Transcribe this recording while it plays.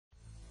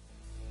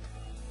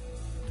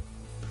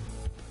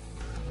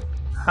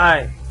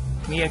Hi,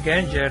 me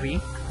again, Jerry.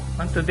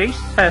 On today's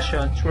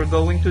sessions, we're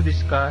going to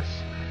discuss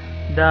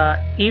the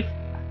if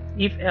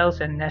else,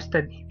 and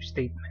nested if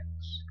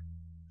statements.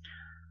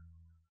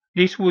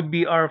 This would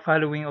be our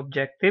following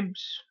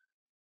objectives,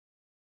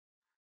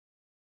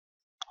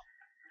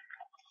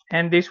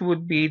 and this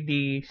would be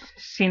the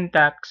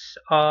syntax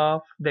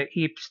of the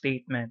if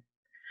statement.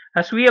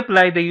 As we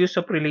apply the use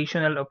of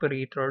relational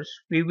operators,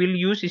 we will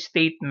use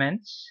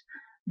statements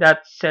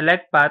that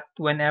select path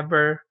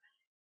whenever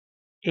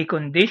a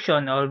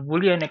condition or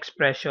Boolean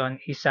expression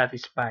is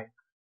satisfied.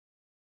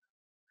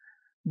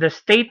 The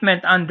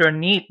statement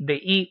underneath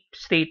the if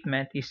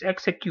statement is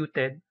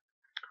executed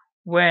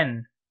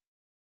when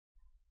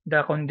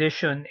the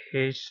condition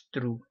is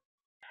true.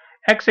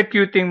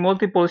 Executing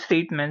multiple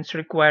statements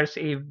requires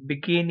a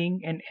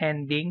beginning and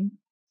ending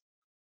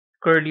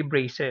curly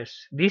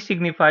braces. This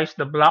signifies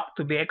the block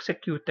to be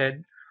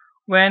executed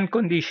when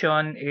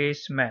condition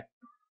is met.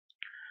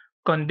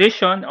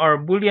 Condition or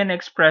Boolean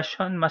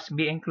expression must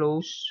be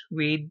enclosed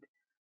with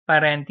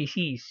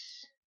parentheses.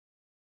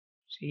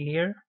 See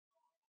here?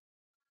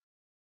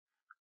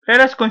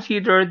 Let us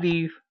consider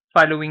the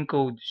following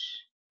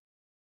codes.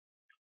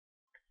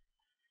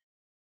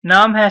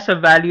 Num has a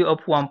value of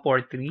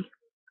 143.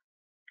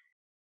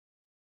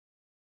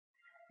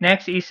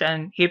 Next is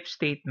an if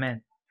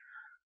statement.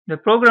 The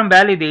program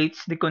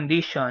validates the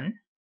condition.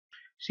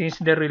 Since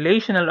the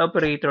relational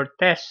operator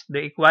tests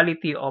the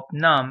equality of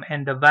num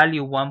and the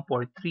value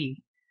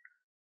 143,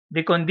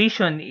 the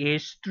condition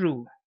is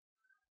true,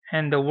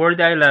 and the word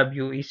I love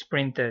you is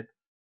printed.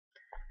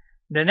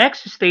 The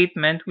next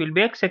statement will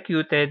be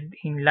executed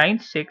in line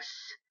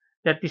 6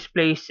 that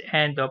displays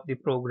end of the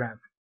program.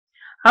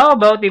 How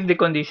about if the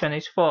condition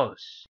is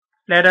false?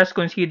 Let us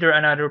consider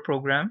another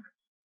program.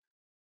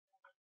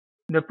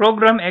 The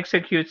program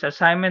executes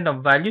assignment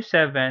of value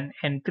 7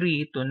 and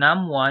 3 to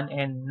num1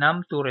 and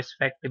num2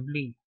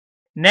 respectively.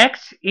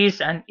 Next is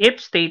an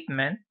if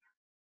statement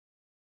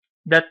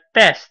that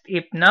tests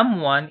if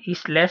num1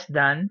 is less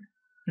than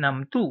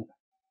num2.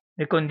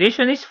 The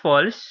condition is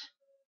false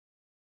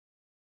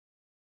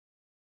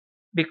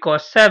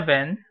because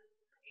 7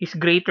 is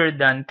greater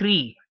than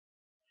 3.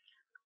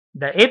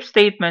 The if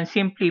statement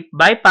simply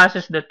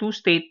bypasses the two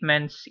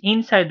statements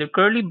inside the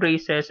curly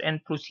braces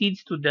and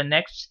proceeds to the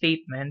next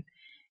statement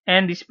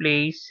and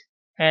displays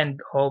end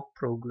of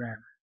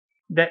program.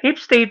 The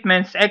if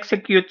statement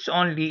executes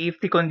only if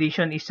the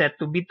condition is set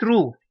to be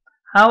true.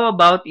 How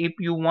about if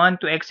you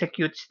want to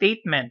execute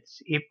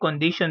statements if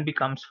condition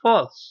becomes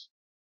false?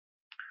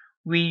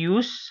 We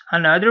use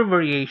another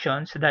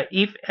variation, the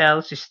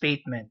if-else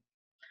statement.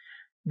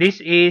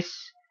 This is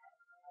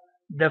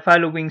the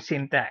following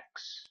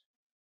syntax.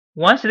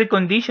 Once the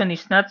condition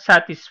is not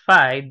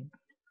satisfied,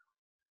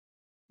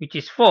 which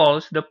is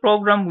false, the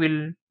program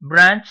will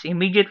branch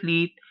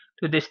immediately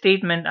to the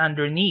statement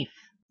underneath,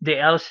 the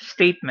else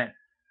statement.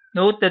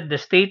 Note that the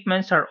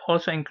statements are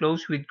also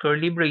enclosed with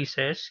curly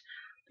braces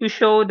to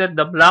show that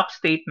the block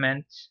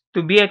statements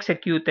to be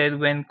executed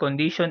when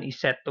condition is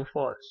set to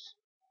false.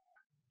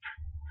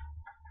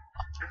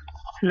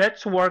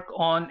 Let's work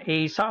on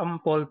a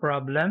sample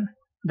problem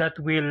that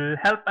will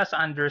help us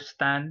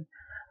understand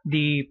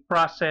the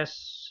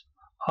process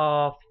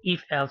of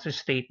if-else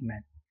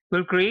statement.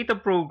 We'll create a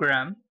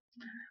program,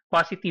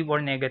 positive or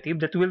negative,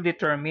 that will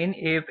determine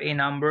if a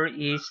number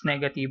is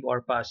negative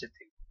or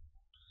positive.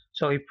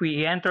 So if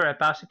we enter a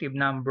positive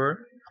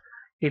number,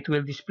 it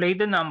will display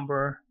the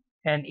number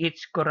and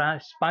its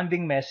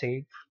corresponding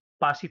message,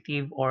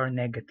 positive or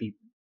negative.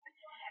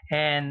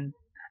 And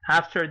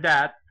after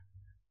that,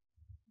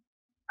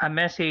 a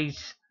message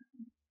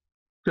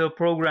the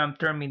program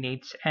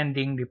terminates,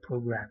 ending the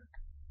program.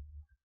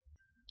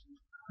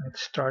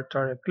 Let's start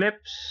our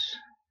Eclipse.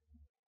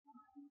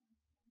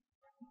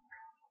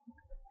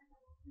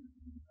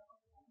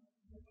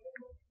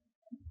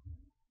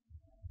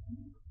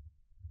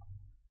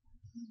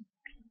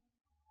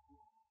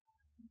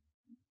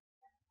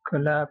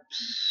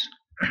 Collapse.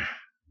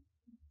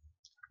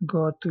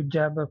 Go to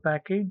Java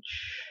package.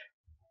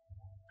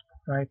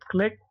 Right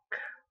click.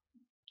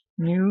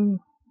 New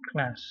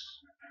class.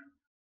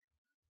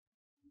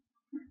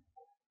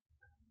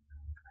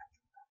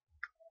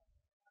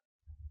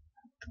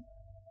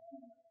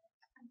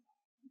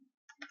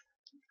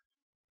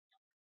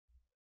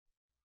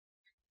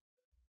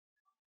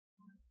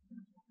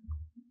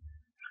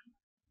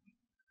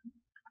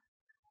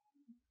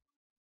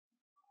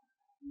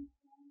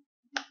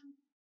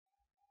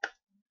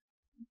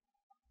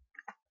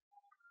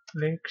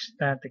 Click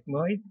static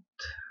void.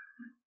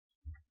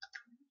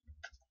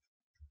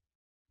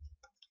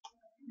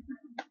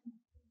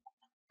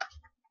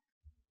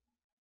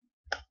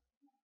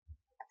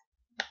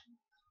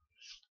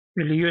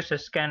 We'll use a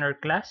scanner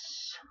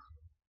class.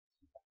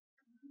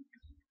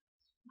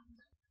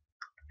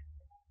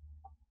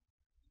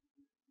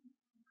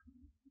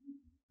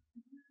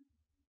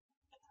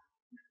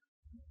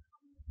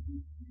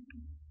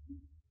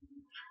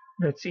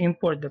 Let's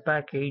import the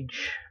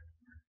package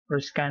for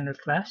scanner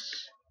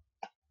class.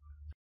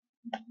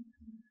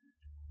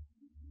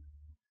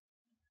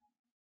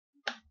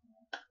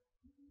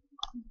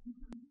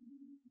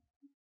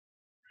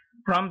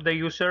 Prompt the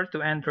user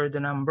to enter the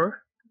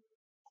number.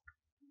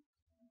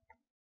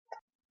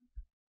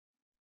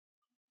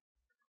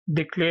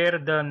 Declare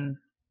the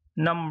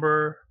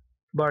number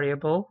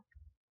variable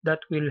that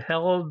will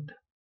hold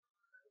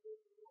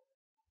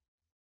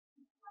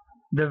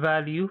the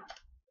value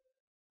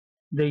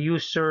the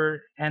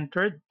user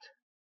entered.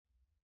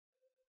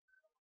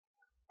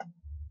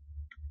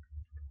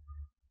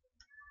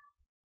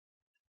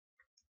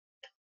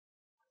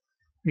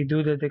 We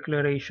do the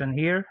declaration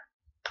here.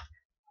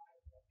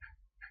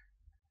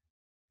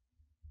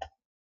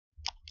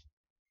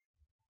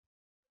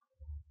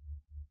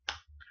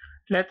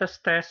 Let us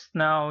test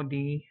now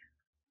the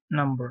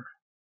number.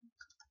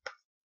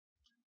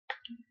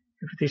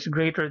 If it is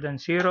greater than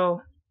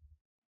 0,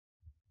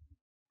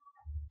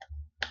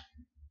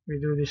 we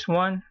do this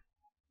one.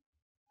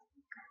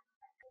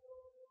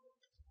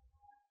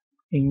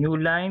 A new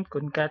line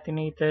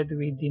concatenated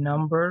with the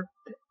number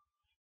the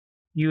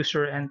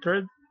user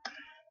entered.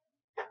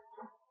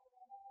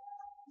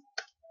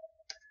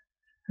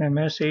 A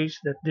message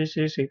that this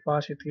is a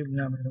positive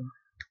number.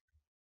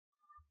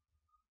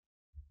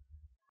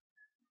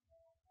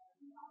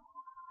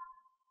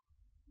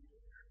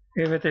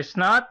 If it is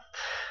not,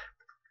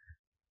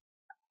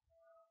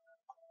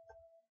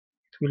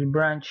 it will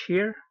branch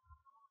here.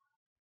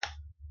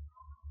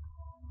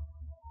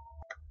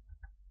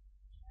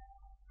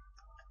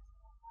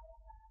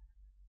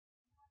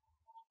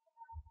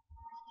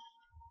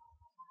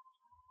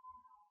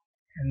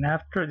 And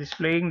after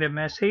displaying the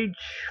message,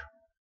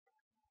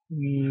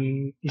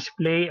 we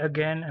display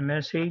again a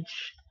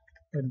message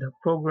that the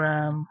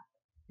program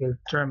will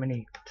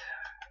terminate.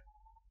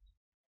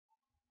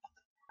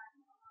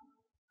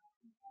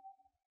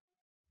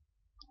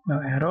 No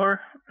error.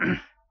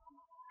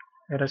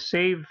 Let us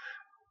save.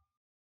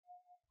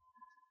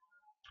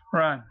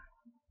 Run.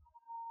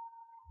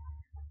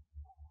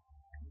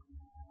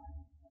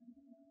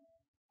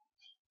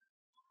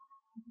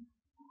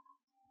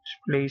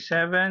 Display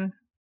 7.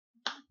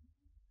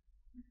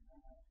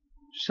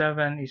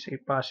 7 is a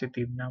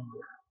positive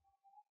number.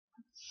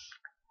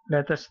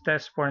 Let us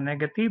test for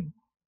negative.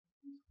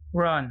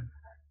 Run.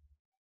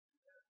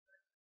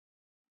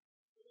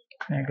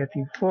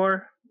 Negative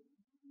 4.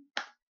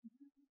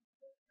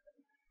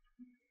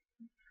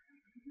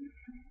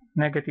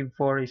 Negative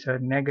 4 is a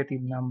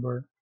negative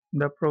number.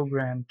 The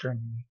program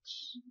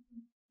terminates.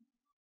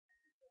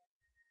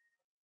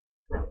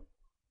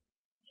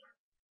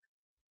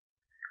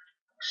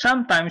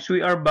 Sometimes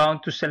we are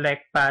bound to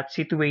select paths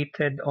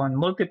situated on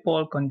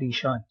multiple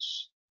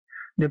conditions.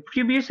 The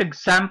previous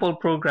example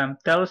program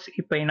tells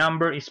if a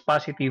number is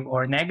positive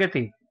or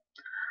negative.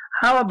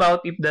 How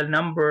about if the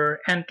number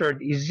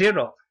entered is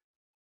 0?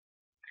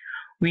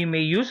 We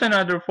may use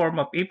another form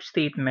of if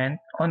statement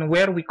on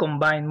where we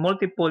combine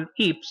multiple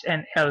ifs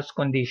and else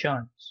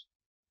conditions.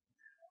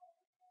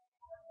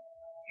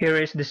 Here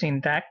is the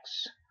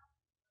syntax.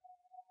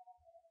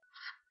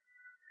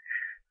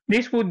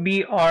 This would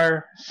be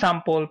our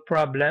sample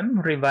problem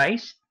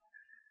revised.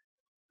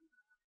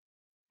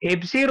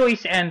 If 0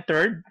 is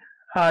entered,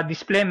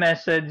 display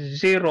message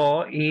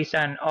 0 is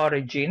an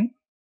origin,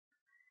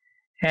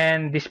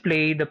 and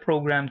display the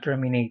program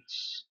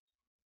terminates.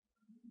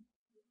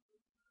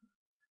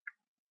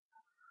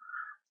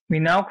 We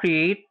now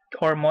create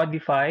or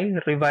modify,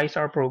 revise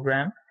our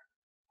program.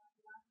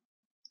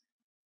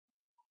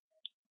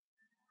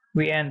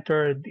 We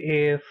entered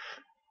if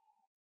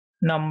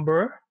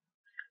number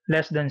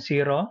less than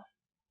 0,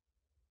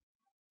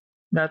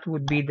 that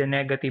would be the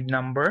negative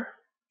number.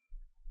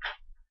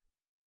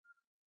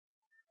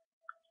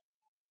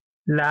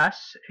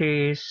 Last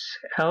is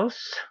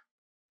else.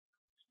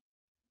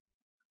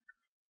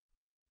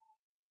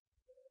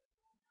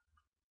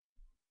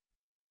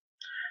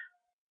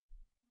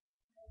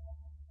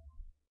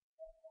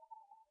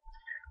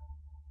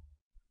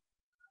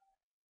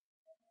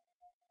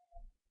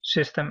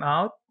 System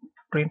out,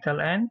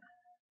 println,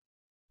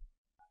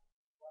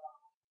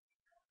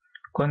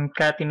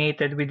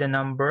 concatenated with the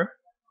number,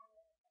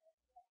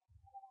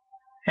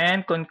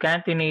 and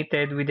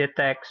concatenated with the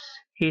text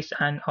is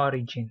an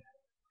origin.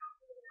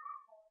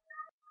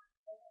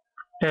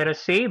 Let us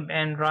save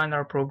and run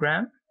our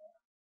program.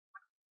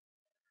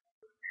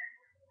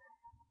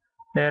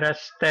 Let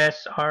us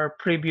test our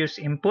previous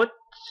inputs.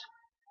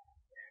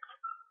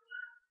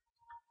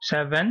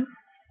 7.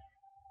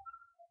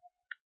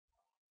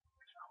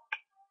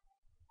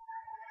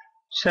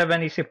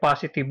 7 is a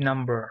positive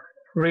number.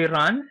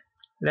 Rerun.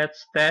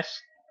 Let's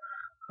test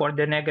for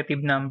the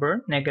negative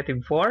number,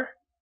 negative 4.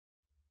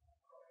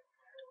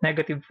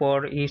 Negative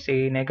 4 is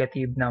a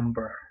negative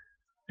number.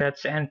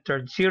 Let's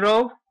enter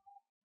 0.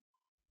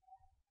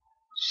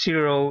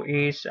 0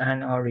 is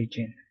an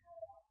origin.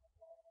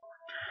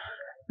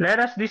 Let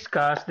us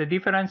discuss the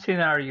different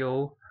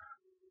scenario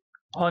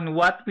on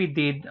what we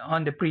did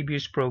on the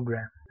previous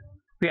program.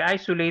 We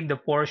isolate the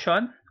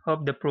portion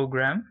of the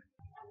program.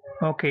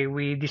 Okay,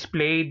 we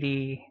display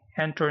the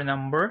enter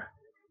number.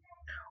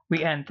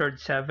 We entered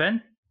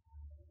 7.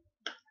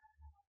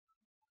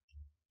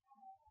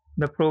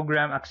 The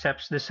program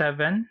accepts the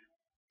 7.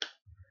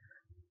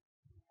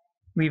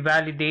 We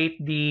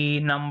validate the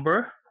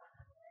number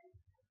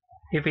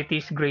if it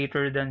is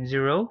greater than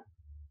 0.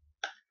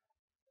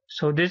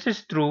 So this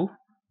is true.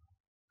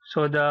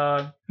 So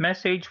the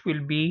message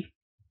will be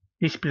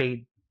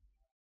displayed.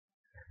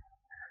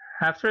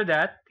 After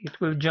that,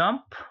 it will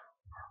jump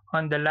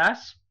on the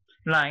last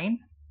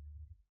line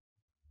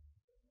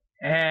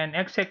and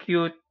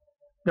execute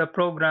the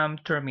program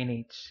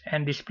terminates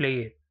and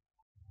display it.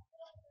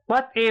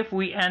 What if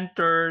we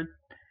entered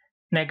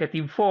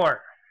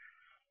 -4?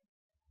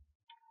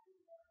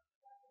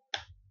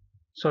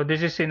 So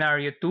this is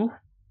scenario 2.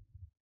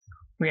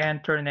 We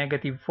enter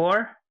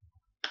 -4.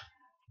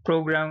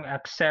 Program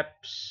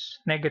accepts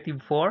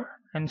 -4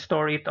 and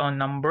store it on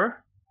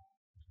number.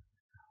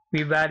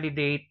 We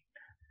validate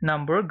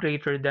number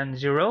greater than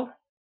 0.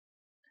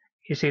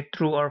 Is it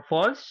true or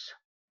false?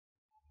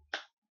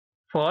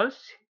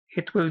 False.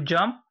 It will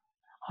jump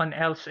on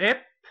else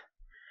if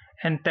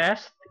and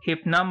test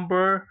if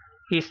number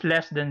is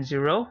less than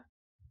 0.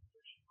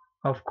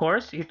 Of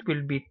course, it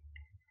will be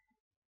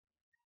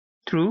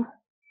true.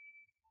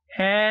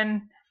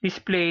 And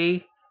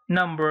display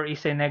number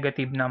is a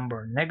negative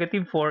number.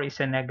 -4 is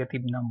a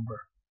negative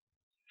number.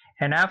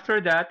 And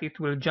after that, it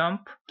will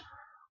jump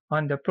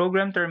on the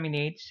program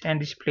terminates and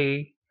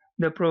display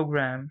the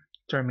program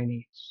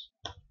terminates.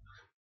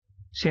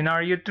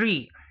 Scenario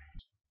 3.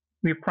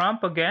 We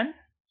prompt again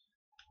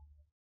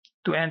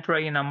to enter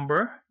a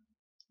number.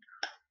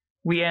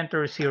 We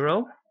enter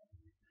 0.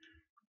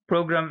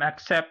 Program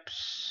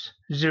accepts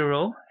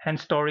 0 and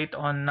store it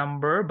on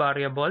number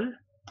variable.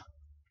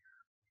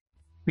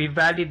 We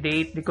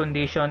validate the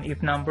condition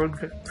if number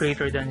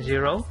greater than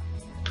 0.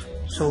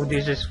 So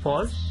this is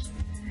false.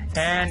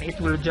 And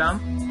it will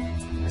jump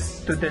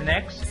to the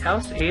next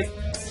else if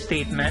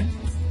statement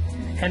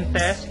and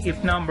test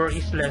if number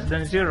is less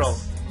than 0.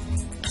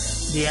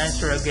 The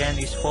answer again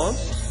is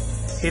false.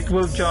 It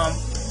will jump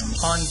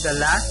on the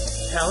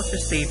last else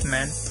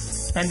statement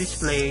and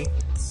display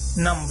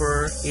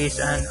number is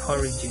an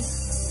origin.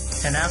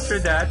 And after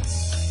that,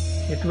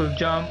 it will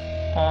jump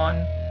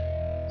on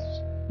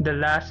the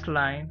last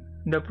line.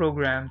 The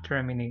program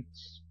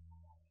terminates.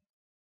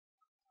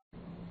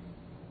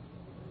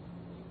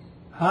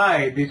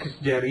 Hi, this is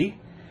Jerry.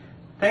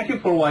 Thank you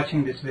for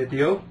watching this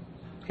video.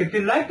 If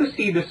you'd like to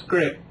see the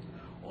script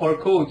or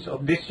codes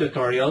of this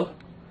tutorial,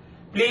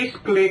 please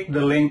click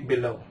the link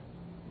below.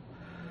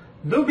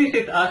 Do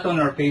visit us on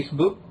our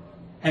Facebook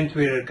and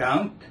Twitter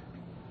account.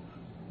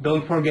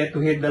 Don't forget to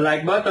hit the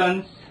like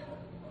buttons.